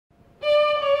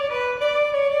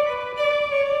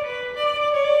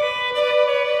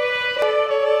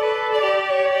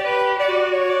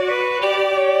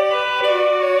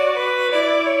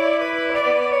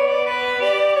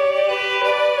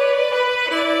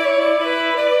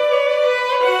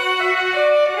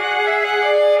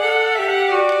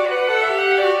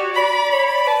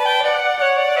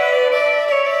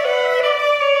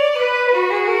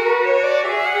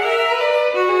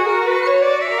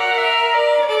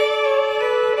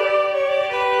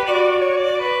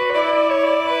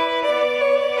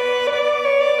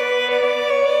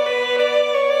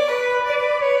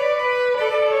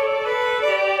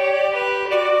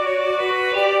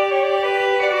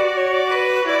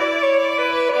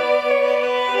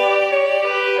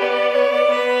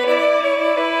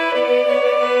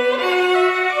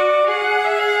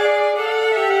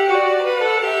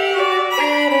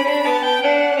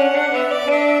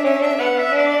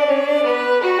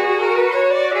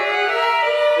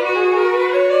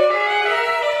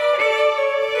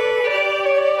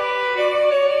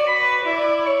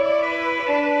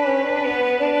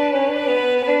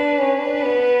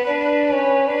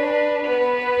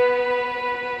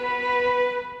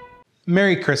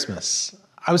Merry Christmas.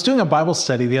 I was doing a Bible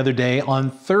study the other day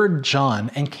on 3 John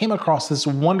and came across this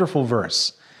wonderful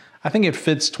verse. I think it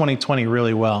fits 2020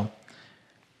 really well.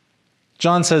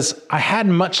 John says, "I had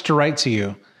much to write to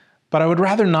you, but I would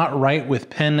rather not write with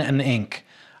pen and ink.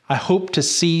 I hope to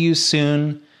see you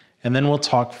soon, and then we'll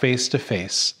talk face to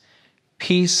face.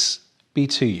 Peace be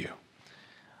to you."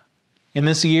 In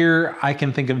this year, I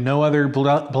can think of no other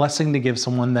blessing to give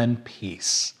someone than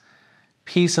peace.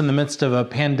 Peace in the midst of a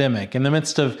pandemic, in the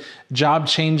midst of job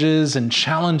changes and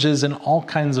challenges in all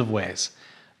kinds of ways.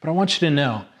 But I want you to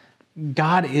know,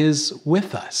 God is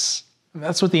with us.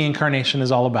 That's what the incarnation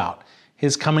is all about,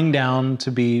 His coming down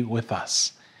to be with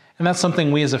us. And that's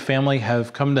something we as a family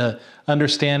have come to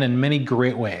understand in many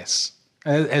great ways.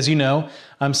 As you know,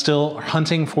 I'm still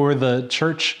hunting for the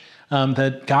church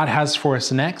that God has for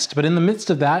us next. But in the midst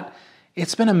of that,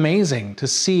 it's been amazing to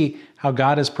see how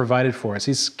God has provided for us.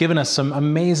 He's given us some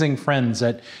amazing friends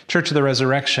at Church of the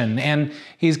Resurrection, and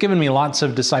He's given me lots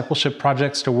of discipleship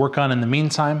projects to work on in the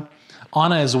meantime.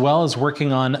 Anna as well is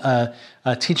working on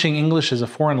teaching English as a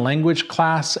foreign language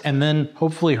class, and then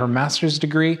hopefully her master's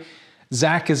degree.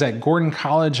 Zach is at Gordon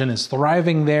College and is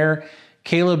thriving there.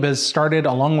 Caleb has started,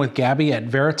 along with Gabbi, at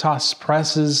Veritas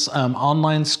Press's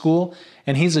online school,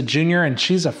 and he's a junior and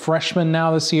she's a freshman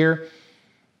now this year.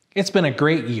 It's been a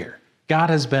great year. God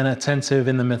has been attentive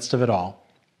in the midst of it all.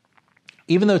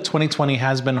 Even though 2020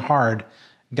 has been hard,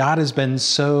 God has been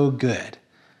so good.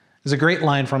 There's a great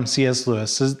line from C.S.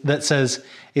 Lewis that says,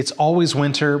 "It's always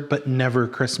winter, but never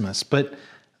Christmas." But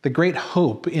the great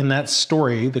hope in that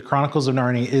story, the Chronicles of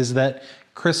Narnia, is that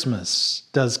Christmas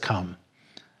does come.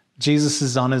 Jesus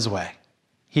is on His way.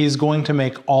 He is going to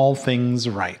make all things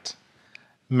right.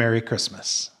 Merry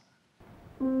Christmas.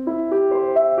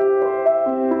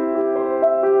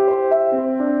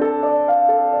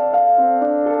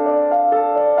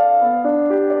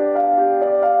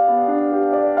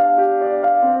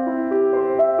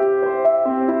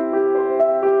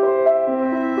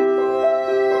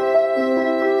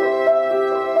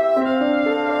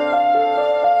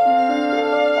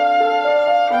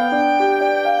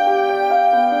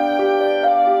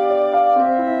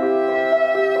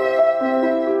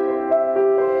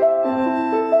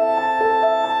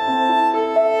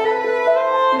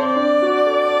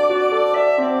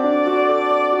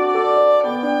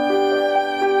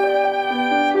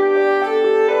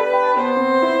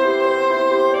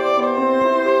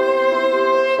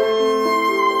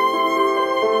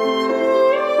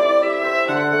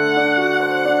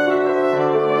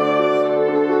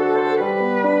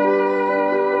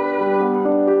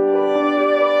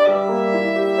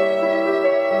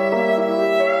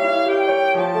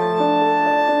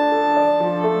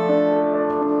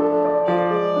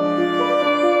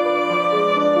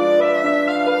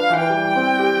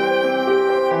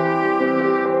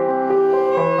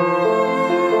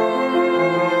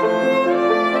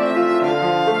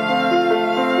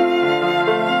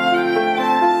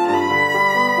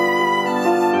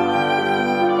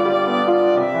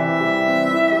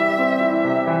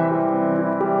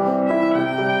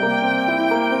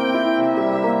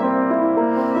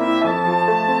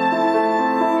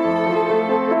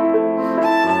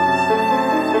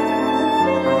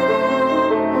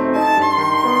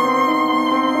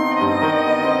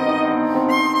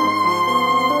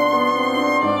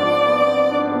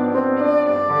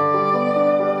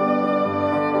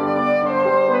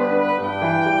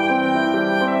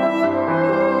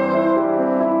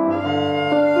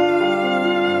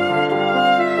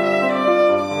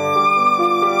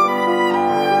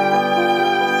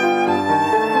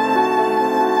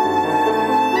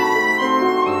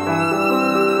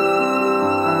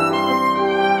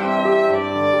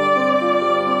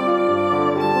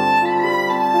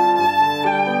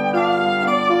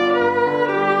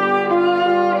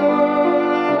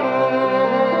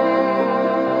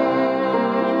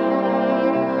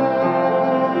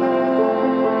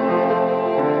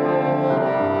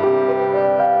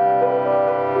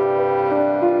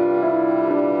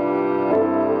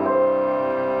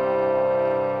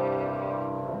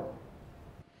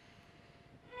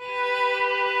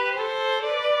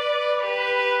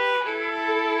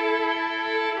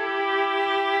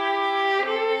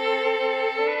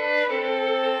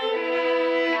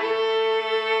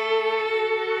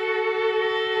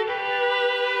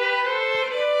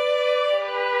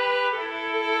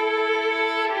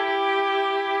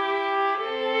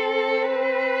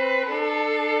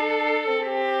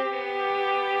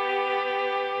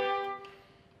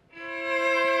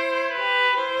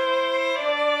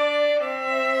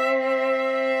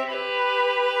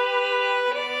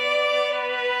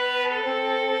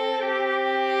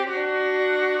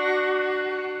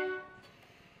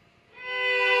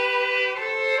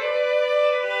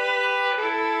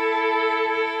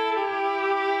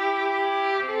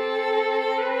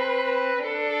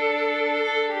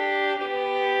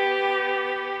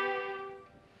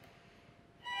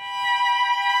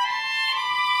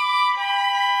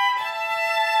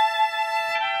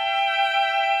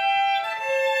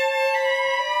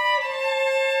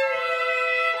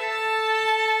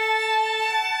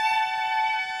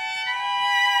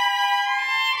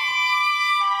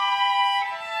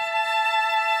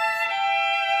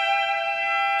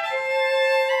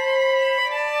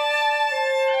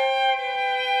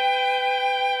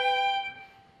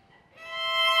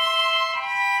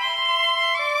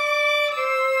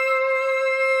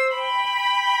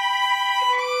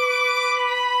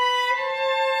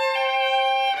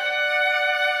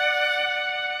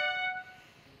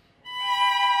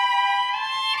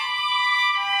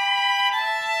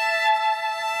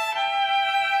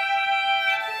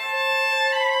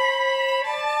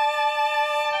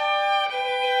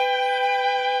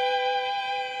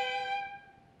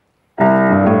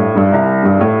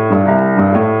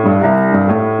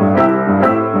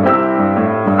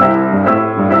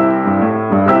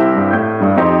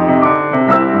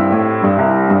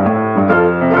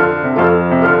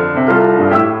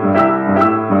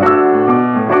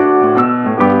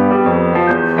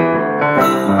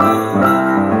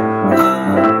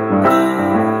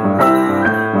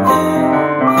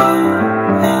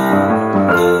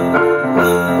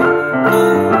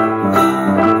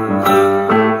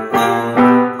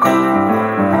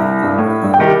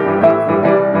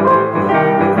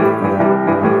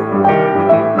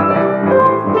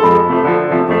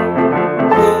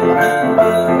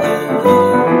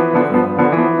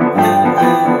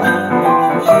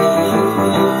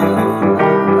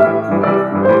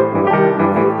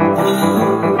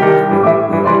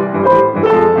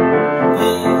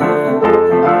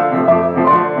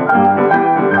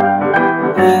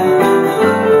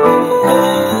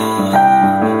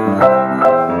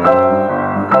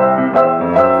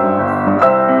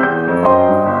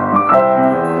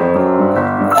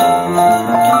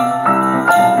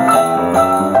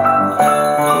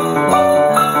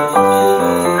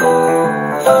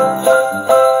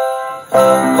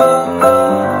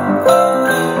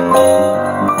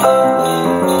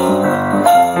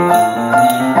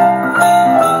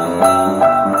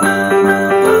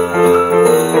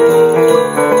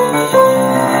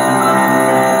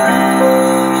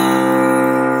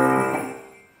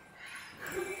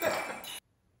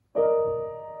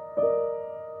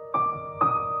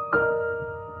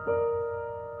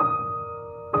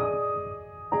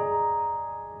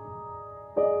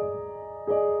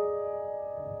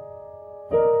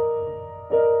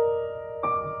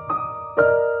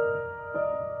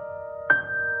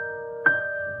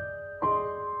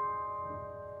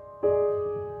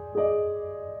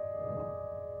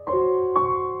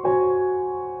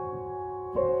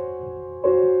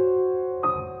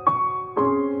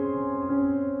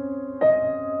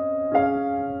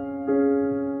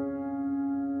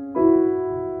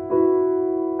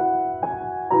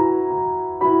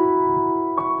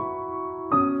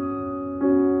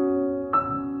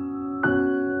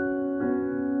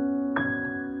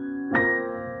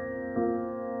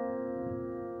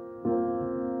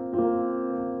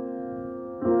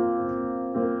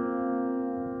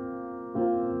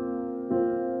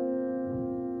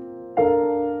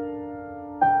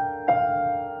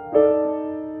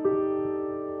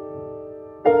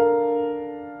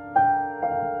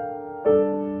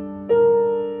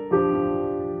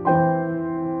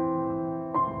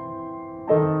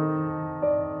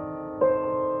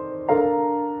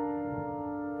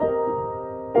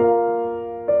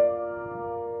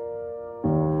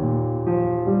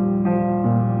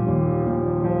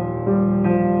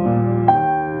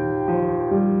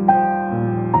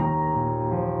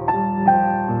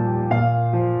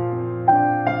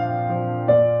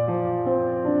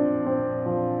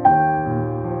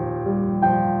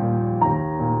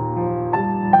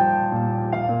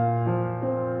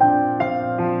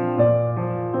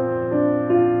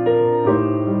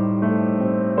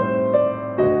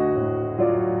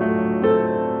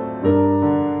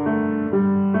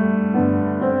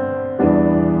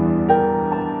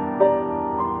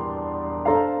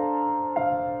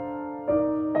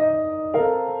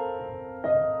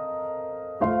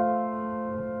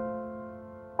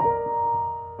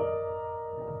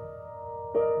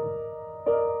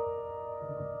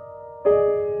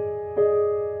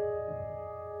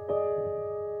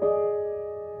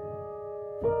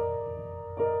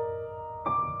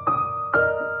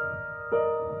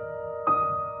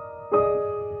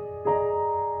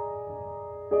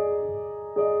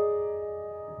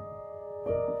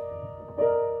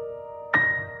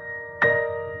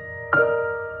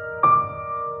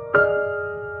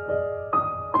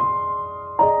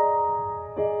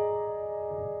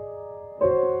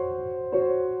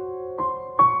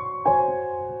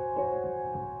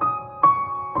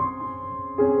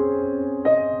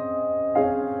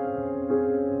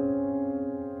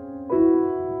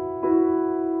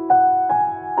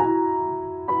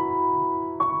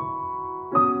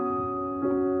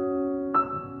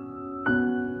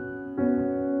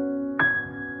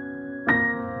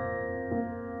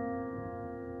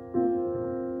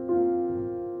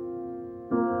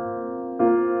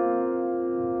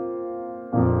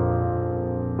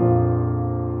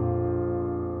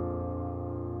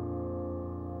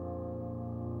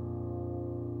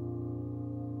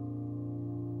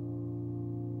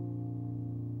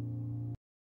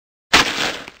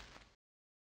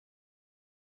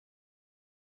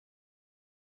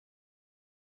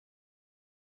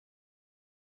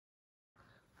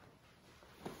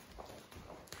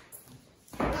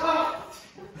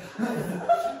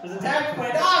 There's attacked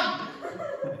my dog!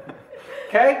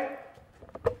 Okay?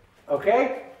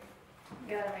 Okay?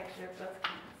 You gotta make sure both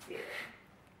can see it.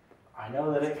 I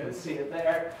know that it can see it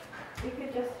there. You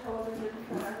could just hold it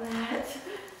in front of that.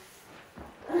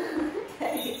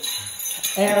 Okay.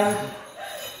 And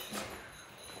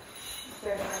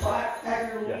Black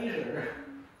Tiger Leisure.